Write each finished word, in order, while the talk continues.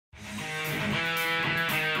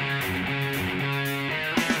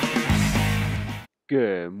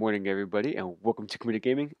Good morning, everybody, and welcome to Community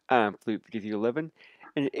Gaming. I'm Fleet5311,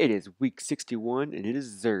 and it is week 61, and it is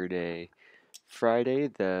Zer Day, Friday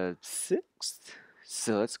the 6th.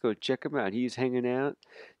 So let's go check him out. He's hanging out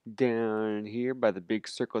down here by the big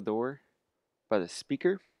circle door, by the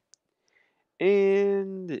speaker.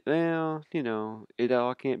 And, well, it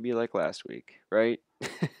all can't be like last week, right?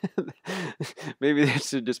 Maybe that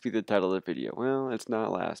should just be the title of the video. Well, it's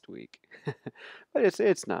not last week. But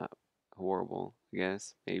it's not horrible, I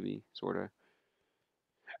guess. Maybe, sort of.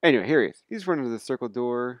 Anyway, here he is. He's running to the circle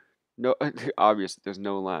door. No, obviously, there's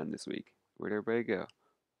no line this week. Where'd everybody go?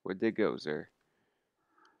 Where'd they go, sir?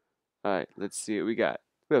 Alright, let's see what we got.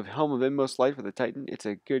 We have Helm of Inmost Light for the Titan. It's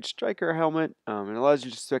a good striker helmet. It allows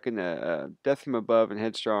you to second death from above and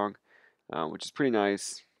headstrong, which is pretty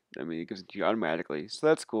nice. I mean, it gives it to you automatically, so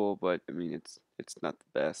that's cool. But I mean, it's not the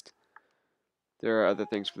best. There are other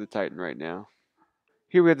things for the Titan right now.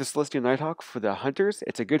 Here we have the Celestial Nighthawk for the Hunters.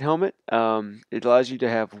 It's a good helmet. It allows you to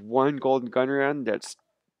have one golden gun round that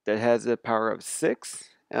has a power of 6.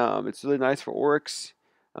 It's really nice for orcs.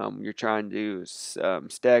 You're trying to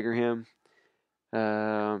stagger him.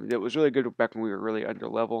 It was really good back when we were really under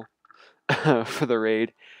level for the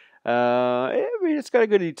raid. I mean, it's got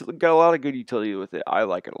got a lot of good utility with it. I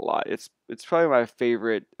like it a lot. It's probably my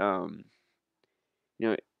favorite,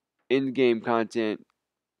 in-game content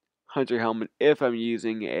hunter helmet if I'm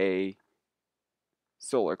using a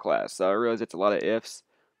solar class. So I realize it's a lot of ifs,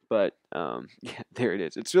 but yeah, there it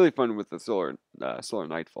is. It's really fun with the solar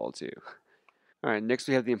nightfall too. All right, next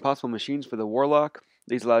we have the impossible machines for the Warlock.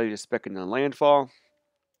 These allow you to spec in the landfall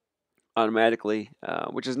automatically,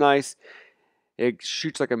 which is nice. It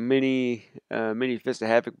shoots like a mini fist of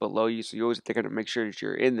havoc below you, so you always have to kind of make sure that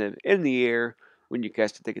you're in the air when you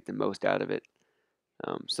cast it to get the most out of it.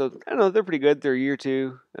 So I don't know, they're pretty good. They're year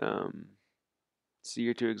 2. It's a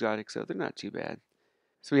year 2 exotic, so they're not too bad.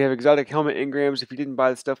 So we have Exotic Helmet Engrams. If you didn't buy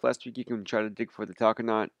the stuff last week, you can try to dig for the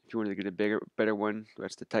Talkanaut. If you wanted to get a better one,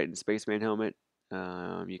 that's the Titan Spaceman helmet.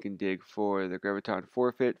 You can dig for the Graviton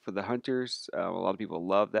Forfeit for the Hunters. A lot of people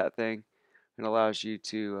love that thing. It allows you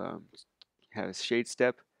to have a Shade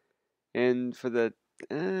Step. And for the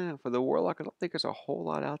Warlock, I don't think there's a whole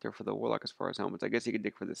lot out there for the Warlock as far as helmets. I guess you could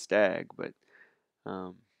dig for the Stag, but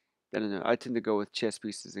I don't know. I tend to go with chest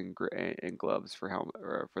pieces and gloves for helmet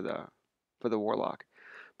or for the Warlock.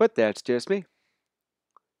 But that's just me.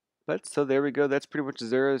 But so there we go. That's pretty much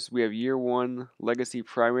Zera's. We have year 1 legacy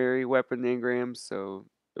primary weapon engrams. So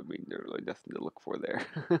I mean, there's really nothing to look for there.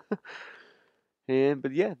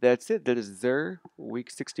 But yeah, that's it. That is Zer week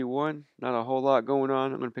 61. Not a whole lot going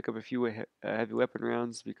on. I'm gonna pick up a few heavy weapon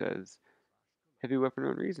rounds because heavy weapon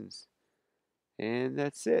round reasons. And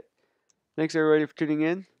that's it. Thanks everybody for tuning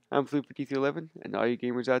in. I'm Fleet5311, and all you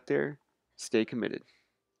gamers out there, stay committed.